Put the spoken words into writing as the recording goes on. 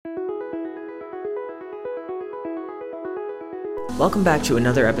Welcome back to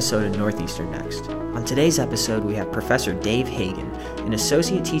another episode of Northeastern Next. On today's episode, we have Professor Dave Hagen, an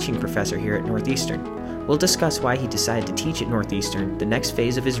associate teaching professor here at Northeastern. We'll discuss why he decided to teach at Northeastern, the next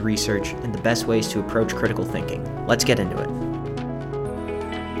phase of his research, and the best ways to approach critical thinking. Let's get into it.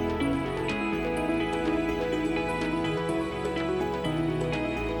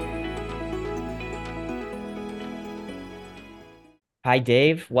 Hi,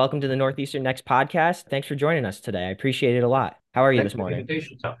 Dave. Welcome to the Northeastern Next podcast. Thanks for joining us today. I appreciate it a lot. How are you this morning?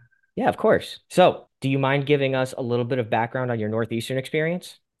 Yeah, of course. So, do you mind giving us a little bit of background on your Northeastern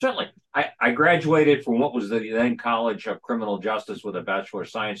experience? Certainly. I graduated from what was the then College of Criminal Justice with a Bachelor of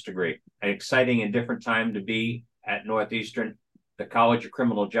Science degree. An exciting and different time to be at Northeastern. The College of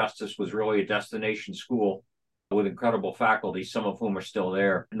Criminal Justice was really a destination school with incredible faculty, some of whom are still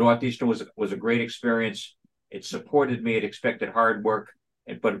there. Northeastern was a great experience. It supported me. It expected hard work,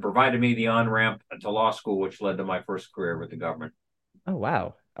 but it provided me the on-ramp to law school, which led to my first career with the government. Oh,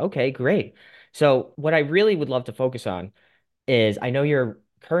 wow. Okay, great. So, what I really would love to focus on is I know you're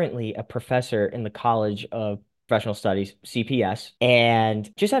currently a professor in the College of Professional Studies, CPS, and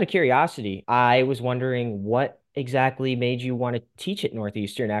just out of curiosity, I was wondering what exactly made you want to teach at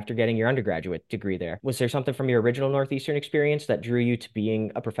Northeastern after getting your undergraduate degree there. Was there something from your original Northeastern experience that drew you to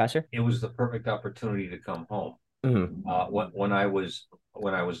being a professor? It was the perfect opportunity to come home. Hmm. When I was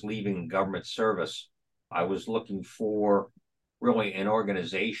leaving government service, I was looking for really an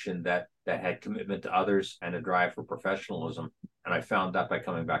organization that had commitment to others and a drive for professionalism. And I found that by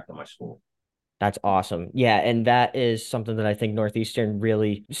coming back to my school. That's awesome. Yeah, and that is something that I think Northeastern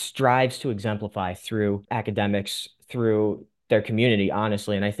really strives to exemplify through academics, through their community,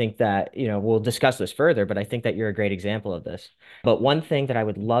 honestly. And I think that, we'll discuss this further, but I think that you're a great example of this. But one thing that I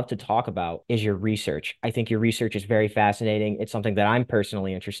would love to talk about is your research. I think your research is very fascinating. It's something that I'm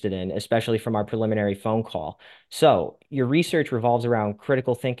personally interested in, especially from our preliminary phone call. So, your research revolves around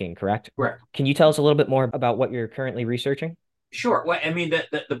critical thinking, correct? Correct. Can you tell us a little bit more about what you're currently researching? Sure. Well, I mean,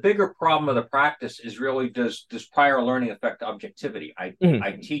 the bigger problem of the practice is really does prior learning affect objectivity?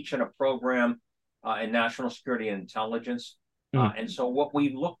 I teach in a program in national security and intelligence, and so what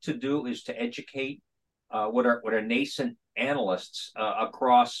we look to do is to educate what are nascent analysts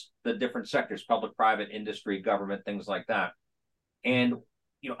across the different sectors: public, private, industry, government, things like that. And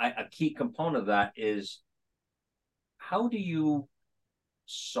a key component of that is how do you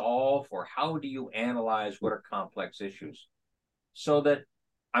solve or how do you analyze what are complex issues? So that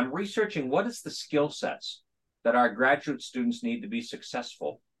I'm researching what is the skill sets that our graduate students need to be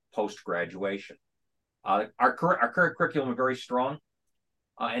successful post-graduation. Our current curriculum is very strong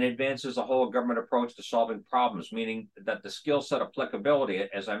and advances a whole government approach to solving problems, meaning that the skill set applicability,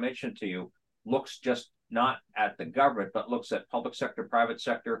 as I mentioned to you, looks just not at the government, but looks at public sector, private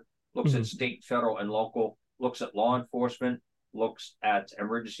sector, looks at state, federal, and local, looks at law enforcement, looks at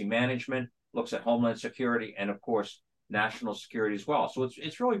emergency management, looks at homeland security, and of course, national security as well. So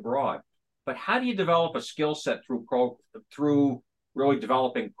it's really broad. But how do you develop a skill set through really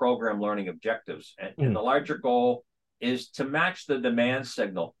developing program learning objectives? And the larger goal is to match the demand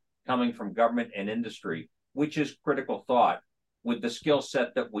signal coming from government and industry, which is critical thought, with the skill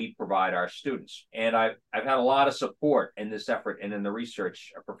set that we provide our students. And I've had a lot of support in this effort and in the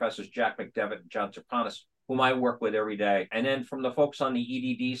research. Professors Jack McDevitt and John Terpanis, whom I work with every day. And then from the folks on the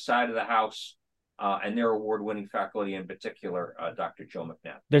EDD side of the house, and their award-winning faculty, in particular, Dr. Joe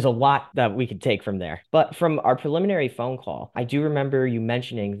McNabb. There's a lot that we could take from there. But from our preliminary phone call, I do remember you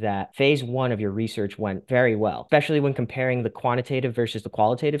mentioning that phase one of your research went very well, especially when comparing the quantitative versus the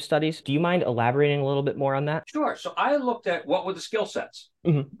qualitative studies. Do you mind elaborating a little bit more on that? Sure. So I looked at what were the skill sets,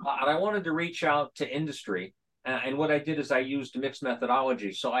 and I wanted to reach out to industry. And what I did is I used mixed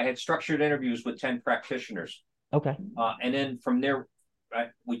methodology. So I had structured interviews with 10 practitioners. Okay. And then from there,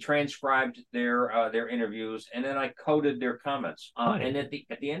 we transcribed their interviews, and then I coded their comments. And at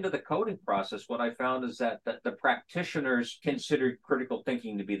the end of the coding process, what I found is that the practitioners considered critical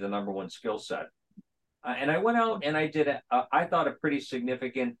thinking to be the number one skill set. And I went out and I did I thought a pretty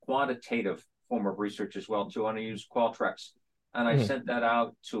significant quantitative form of research as well too. And I used Qualtrics, and I sent that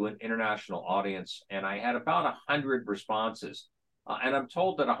out to an international audience, and I had about 100 responses. And I'm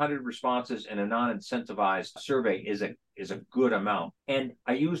told that 100 responses in a non-incentivized survey is a good amount. And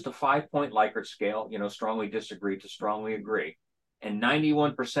I used a 5-point Likert scale, strongly disagree to strongly agree. And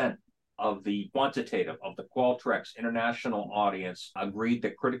 91% of the quantitative of the Qualtrics international audience agreed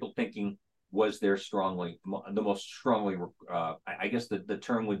that critical thinking was the most strongly, I guess the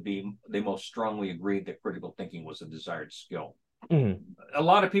term would be they most strongly agreed that critical thinking was a desired skill. Hmm. A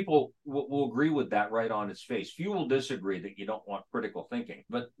lot of people will agree with that right on its face. Few will disagree that you don't want critical thinking.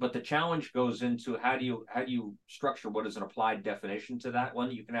 But the challenge goes into how do you structure what is an applied definition to that one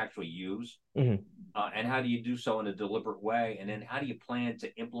that you can actually use, Hmm. and how do you do so in a deliberate way, and then how do you plan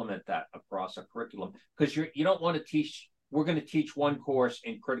to implement that across a curriculum? Because you don't want to teach. We're going to teach one course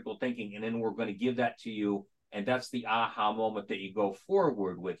in critical thinking, and then we're going to give that to you, and that's the aha moment that you go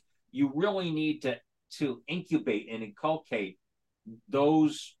forward with. You really need to incubate and inculcate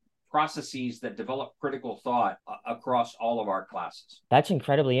those processes that develop critical thought across all of our classes. That's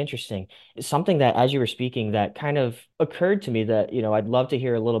incredibly interesting. Something that, as you were speaking, that kind of occurred to me that, I'd love to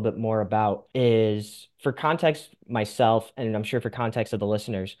hear a little bit more about is for context myself, and I'm sure for context of the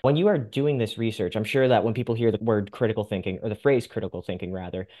listeners, when you are doing this research, I'm sure that when people hear the word critical thinking or the phrase critical thinking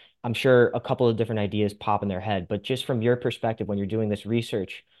rather, I'm sure a couple of different ideas pop in their head. But just from your perspective, when you're doing this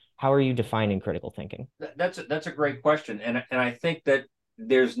research, how are you defining critical thinking? That's a great question, and I think that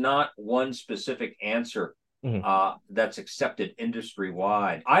there's not one specific answer Hmm. that's accepted industry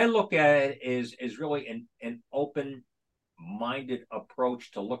wide. I look at it as really an open minded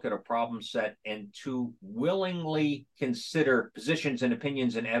approach to look at a problem set and to willingly consider positions and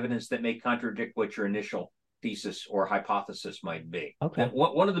opinions and evidence that may contradict what your initial thesis or hypothesis might be. Okay. That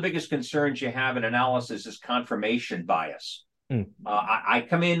one of the biggest concerns you have in analysis is confirmation bias. Mm. I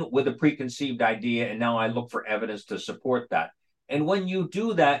come in with a preconceived idea, and now I look for evidence to support that. And when you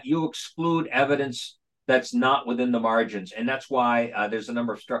do that, you exclude evidence that's not within the margins. And that's why there's a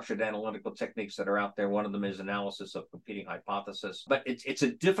number of structured analytical techniques that are out there. One of them is analysis of competing hypothesis. But it's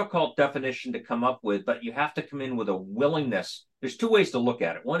a difficult definition to come up with, but you have to come in with a willingness. There's two ways to look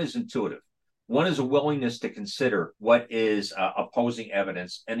at it. One is intuitive. One is a willingness to consider what is opposing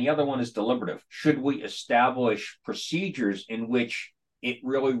evidence, and the other one is deliberative. Should we establish procedures in which it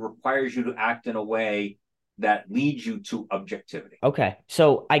really requires you to act in a way that leads you to objectivity? Okay.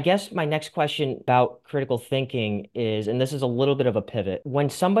 So I guess my next question about critical thinking is, and this is a little bit of a pivot.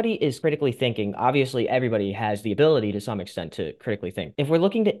 When somebody is critically thinking, obviously everybody has the ability to some extent to critically think. If we're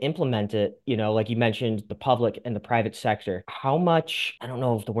looking to implement it, like you mentioned, the public and the private sector, how much, I don't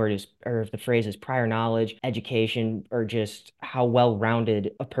know if the word is, or if the phrase is prior knowledge, education, or just how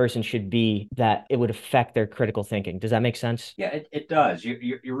well-rounded a person should be that it would affect their critical thinking. Does that make sense? Yeah, it does.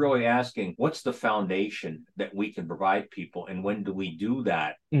 You're really asking what's the foundation that we can provide people, and when do we do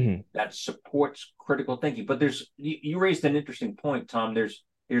that Hmm. that supports critical thinking? But you raised an interesting point, Tom.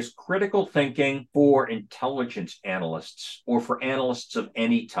 There's critical thinking for intelligence analysts or for analysts of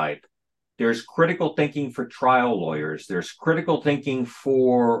any type. There's critical thinking for trial lawyers. There's critical thinking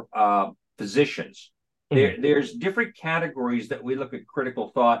for physicians. Hmm. There's different categories that we look at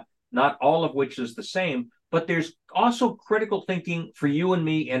critical thought, not all of which is the same, but there's also critical thinking for you and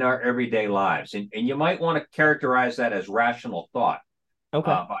me in our everyday lives. And you might want to characterize that as rational thought,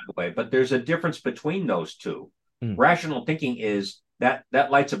 Okay. by the way, but there's a difference between those two. Mm. Rational thinking is that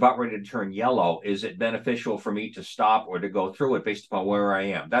light's about ready to turn yellow. Is it beneficial for me to stop or to go through it based upon where I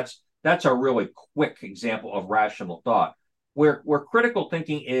am? That's a really quick example of rational thought. Where critical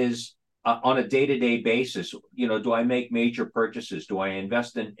thinking is on a day-to-day basis, do I make major purchases? Do I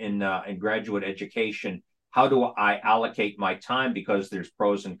invest in graduate education? How do I allocate my time? Because there's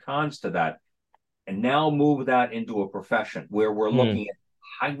pros and cons to that. And now move that into a profession where we're Mm. looking at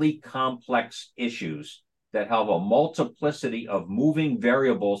highly complex issues that have a multiplicity of moving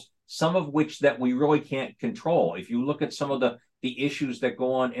variables, some of which that we really can't control. If you look at some of the issues that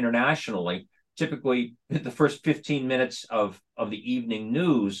go on internationally, typically the first 15 minutes of the evening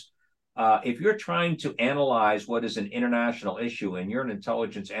news, if you're trying to analyze what is an international issue and you're an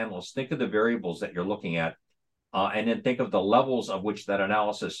intelligence analyst, think of the variables that you're looking at, and then think of the levels of which that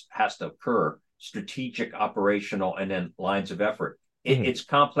analysis has to occur: strategic, operational, and then lines of effort. Hmm. It's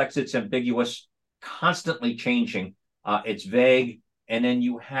complex, it's ambiguous, constantly changing, it's vague, and then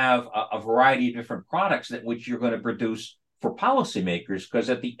you have a variety of different products that which you're going to produce for policymakers. Because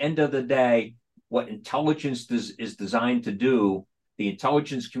at the end of the day, what intelligence is designed to do, the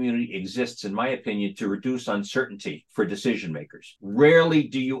intelligence community exists, in my opinion, to reduce uncertainty for decision makers. Rarely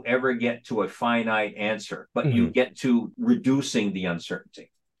do you ever get to a finite answer, but you Hmm. get to reducing the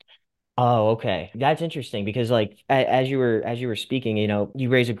uncertainty. Oh, okay. That's interesting because like as you were speaking, you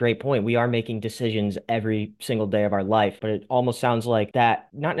raise a great point. We are making decisions every single day of our life, but it almost sounds like that,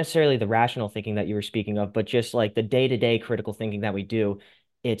 not necessarily the rational thinking that you were speaking of, but just like the day-to-day critical thinking that we do,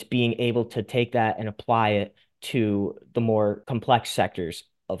 it's being able to take that and apply it to the more complex sectors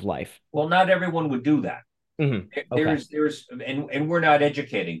of life. Well, not everyone would do that. Hmm. Okay. There's and we're not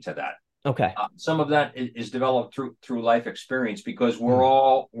educating to that. Okay. Some of that is developed through life experience because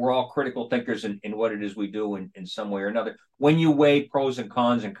Mm. we're all critical thinkers in what it is we do in some way or another. When you weigh pros and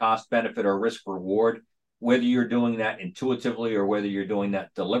cons and cost benefit or risk reward, whether you're doing that intuitively or whether you're doing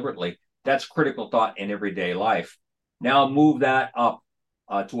that deliberately, that's critical thought in everyday life. Now move that up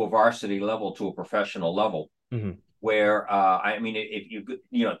to a varsity level, to a professional level, Hmm. where I mean,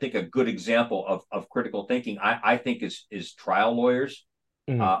 if think a good example of critical thinking, I think is trial lawyers.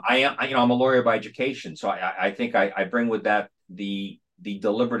 Hmm. I'm a lawyer by education, so I think I bring with that the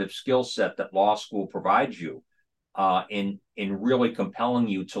deliberative skill set that law school provides you in really compelling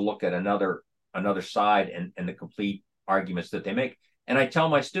you to look at another side and the complete arguments that they make. And I tell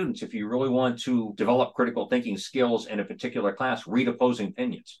my students, if you really want to develop critical thinking skills in a particular class, read opposing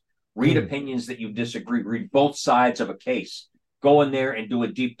opinions, read Hmm. opinions that you disagree, read both sides of a case, go in there and do a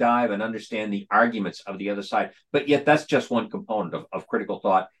deep dive and understand the arguments of the other side. But yet that's just one component of critical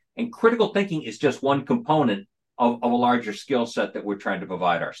thought. And critical thinking is just one component of a larger skill set that we're trying to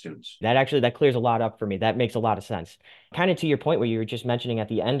provide our students. That clears a lot up for me. That makes a lot of sense. Kind of to your point where you were just mentioning at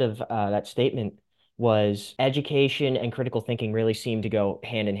the end of that statement was education and critical thinking really seem to go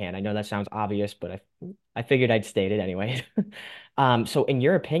hand in hand. I know that sounds obvious, but I figured I'd state it anyway. So in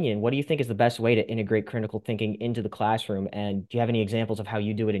your opinion, what do you think is the best way to integrate critical thinking into the classroom? And do you have any examples of how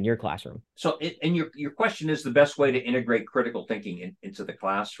you do it in your classroom? So, and your question is the best way to integrate critical thinking into the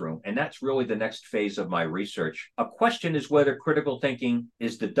classroom, and that's really the next phase of my research. A question is whether critical thinking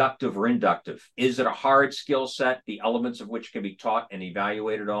is deductive or inductive. Is it a hard skill set, the elements of which can be taught and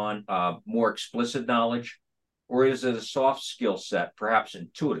evaluated on more explicit knowledge? Or is it a soft skill set, perhaps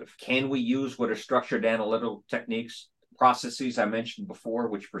intuitive? Can we use what are structured analytical techniques, processes I mentioned before,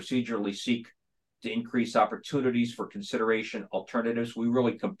 which procedurally seek to increase opportunities for consideration alternatives? We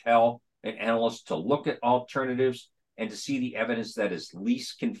really compel an analyst to look at alternatives and to see the evidence that is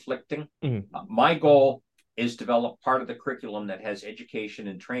least conflicting. Mhm. My goal is to develop part of the curriculum that has education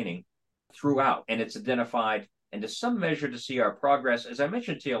and training throughout, and it's identified and to some measure to see our progress. As I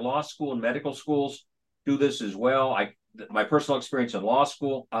mentioned to you, law school and medical schools do this as well. My personal experience in law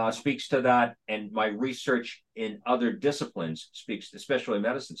school speaks to that, and my research in other disciplines speaks, especially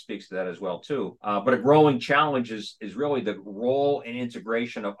medicine, speaks to that as well too. But a growing challenge is really the role and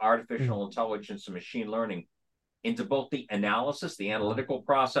integration of Mhm. artificial intelligence and machine learning into both the analysis, the analytical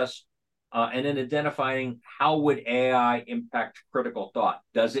process, and then identifying how would AI impact critical thought.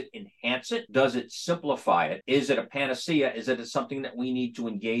 Does it enhance it? Does it simplify it? Is it a panacea? Is it something that we need to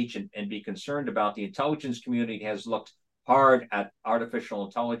engage and be concerned about? The intelligence community has looked hard at artificial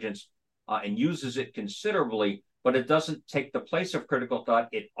intelligence and uses it considerably, but it doesn't take the place of critical thought.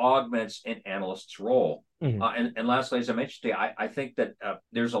 It augments an analyst's role. Mhm. And lastly, as I mentioned today, I think that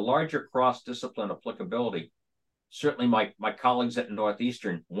there's a larger cross-discipline applicability. Certainly my colleagues at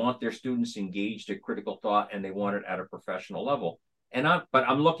Northeastern want their students engaged in critical thought, and they want it at a professional level. But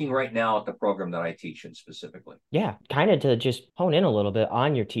I'm looking right now at the program that I teach in specifically. Yeah, kind of to just hone in a little bit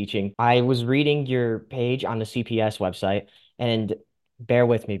on your teaching. I was reading your page on the CPS website, and bear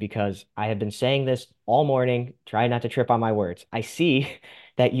with me because I have been saying this all morning, try not to trip on my words. I see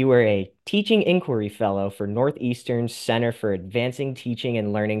that you are a teaching inquiry fellow for Northeastern's Center for Advancing Teaching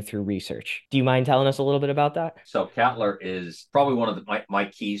and Learning Through Research. Do you mind telling us a little bit about that? So Cattler is probably one of my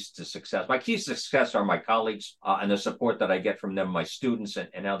keys to success. My keys to success are my colleagues and the support that I get from them, my students,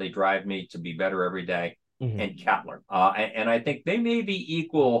 and how they drive me to be better every day. Mhm. And Cattler, and I think they may be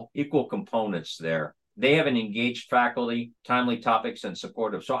equal components there. They have an engaged faculty, timely topics, and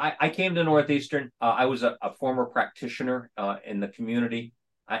supportive. So I came to Northeastern. I was a former practitioner in the community,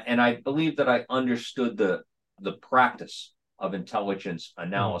 and I believe that I understood the practice of intelligence Mhm.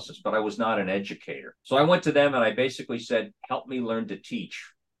 analysis, but I was not an educator. So I went to them and I basically said, help me learn to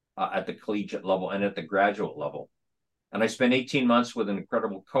teach at the collegiate level and at the graduate level. And I spent 18 months with an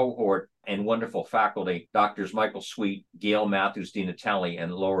incredible cohort and wonderful faculty, Doctors Michael Sweet, Gail Matthews, Di Natale,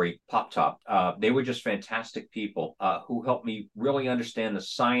 and Lori Poptop. They were just fantastic people who helped me really understand the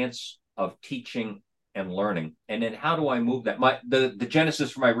science of teaching and learning. And then how do I move that? The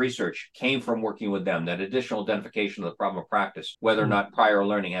genesis for my research came from working with them, that additional identification of the problem of practice, whether or Mhm. not prior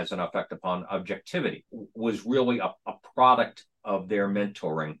learning has an effect upon objectivity, was really a product of their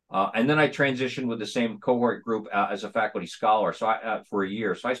mentoring. And then I transitioned with the same cohort group as a faculty scholar. So for a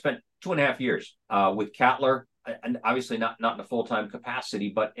year. So I spent 2.5 years with Cattler and obviously not in a full-time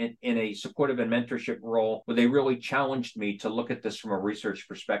capacity, but in a supportive and mentorship role where they really challenged me to look at this from a research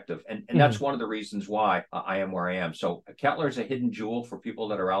perspective. And that's one of the reasons why I am where I am. So Kettler is a hidden jewel for people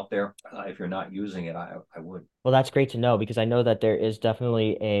that are out there. If you're not using it, I would. Well, that's great to know because I know that there is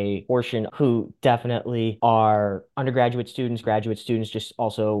definitely a portion who definitely are undergraduate students, graduate students, just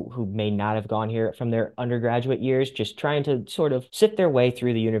also who may not have gone here from their undergraduate years, just trying to sort of sift their way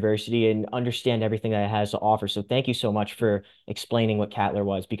through the university and understand everything that it has to offer. So thank you so much for explaining what Cattler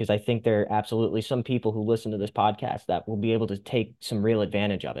was, because I think there are absolutely some people who listen to this podcast that will be able to take some real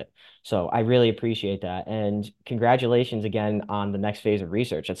advantage of it. So I really appreciate that. And congratulations again on the next phase of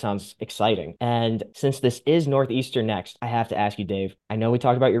research. That sounds exciting. And since this is Northeastern next, I have to ask you, Dave, I know we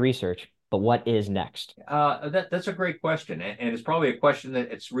talked about your research, but what is next? That's a great question, and it's probably a question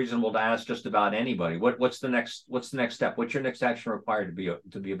that it's reasonable to ask just about anybody. What's the next step? What's your next action required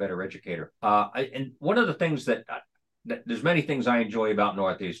to be a better educator? And one of the things that there's many things I enjoy about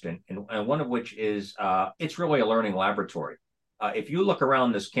Northeastern, and one of which is it's really a learning laboratory. If you look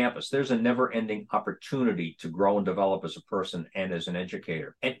around this campus, there's a never-ending opportunity to grow and develop as a person and as an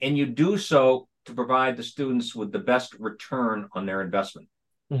educator. And you do so to provide the students with the best return on their investment.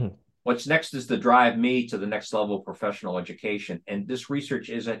 Mm-hmm. What's next is to drive me to the next level of professional education. And this research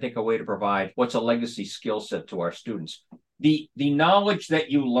is, I think, a way to provide what's a legacy skill set to our students. The knowledge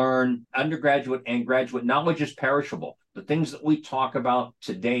that you learn, undergraduate and graduate, knowledge is perishable. The things that we talk about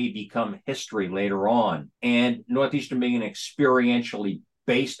today become history later on. And Northeastern, being an experientially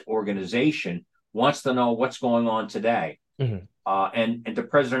based organization, wants to know what's going on today. Mm-hmm. And to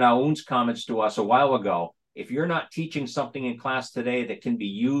President Aoun's comments to us a while ago, if you're not teaching something in class today that can be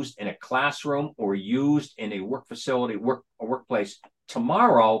used in a classroom or used in a work facility, a workplace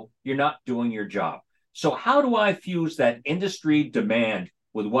tomorrow, you're not doing your job. So how do I fuse that industry demand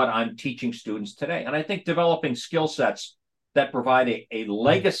with what I'm teaching students today? And I think developing skill sets that provide a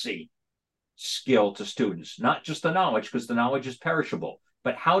legacy skill to students, not just the knowledge, because the knowledge is perishable,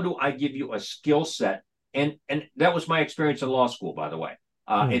 but how do I give you a skill set? And that was my experience in law school, by the way.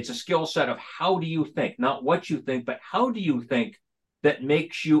 It's a skill set of how do you think, not what you think, but how do you think that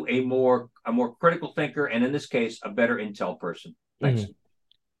makes you a more critical thinker, and in this case, a better intel person. Thanks. Mm-hmm.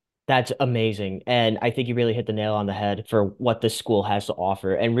 That's amazing. And I think you really hit the nail on the head for what this school has to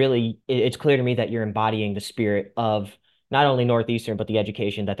offer. And really, it's clear to me that you're embodying the spirit of not only Northeastern, but the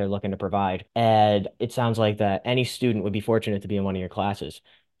education that they're looking to provide. And it sounds like that any student would be fortunate to be in one of your classes.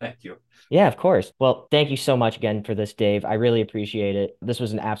 Thank you. Yeah, of course. Well, thank you so much again for this, Dave. I really appreciate it. This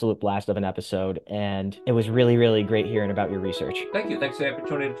was an absolute blast of an episode, and it was really, really great hearing about your research. Thank you. Thanks for the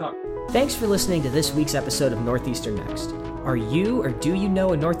opportunity to talk. Thanks for listening to this week's episode of Northeastern Next. Are you or do you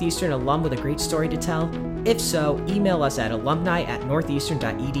know a Northeastern alum with a great story to tell? If so, email us at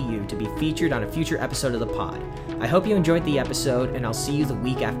alumni@northeastern.edu to be featured on a future episode of the pod. I hope you enjoyed the episode, and I'll see you the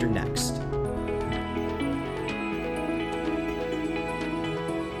week after next.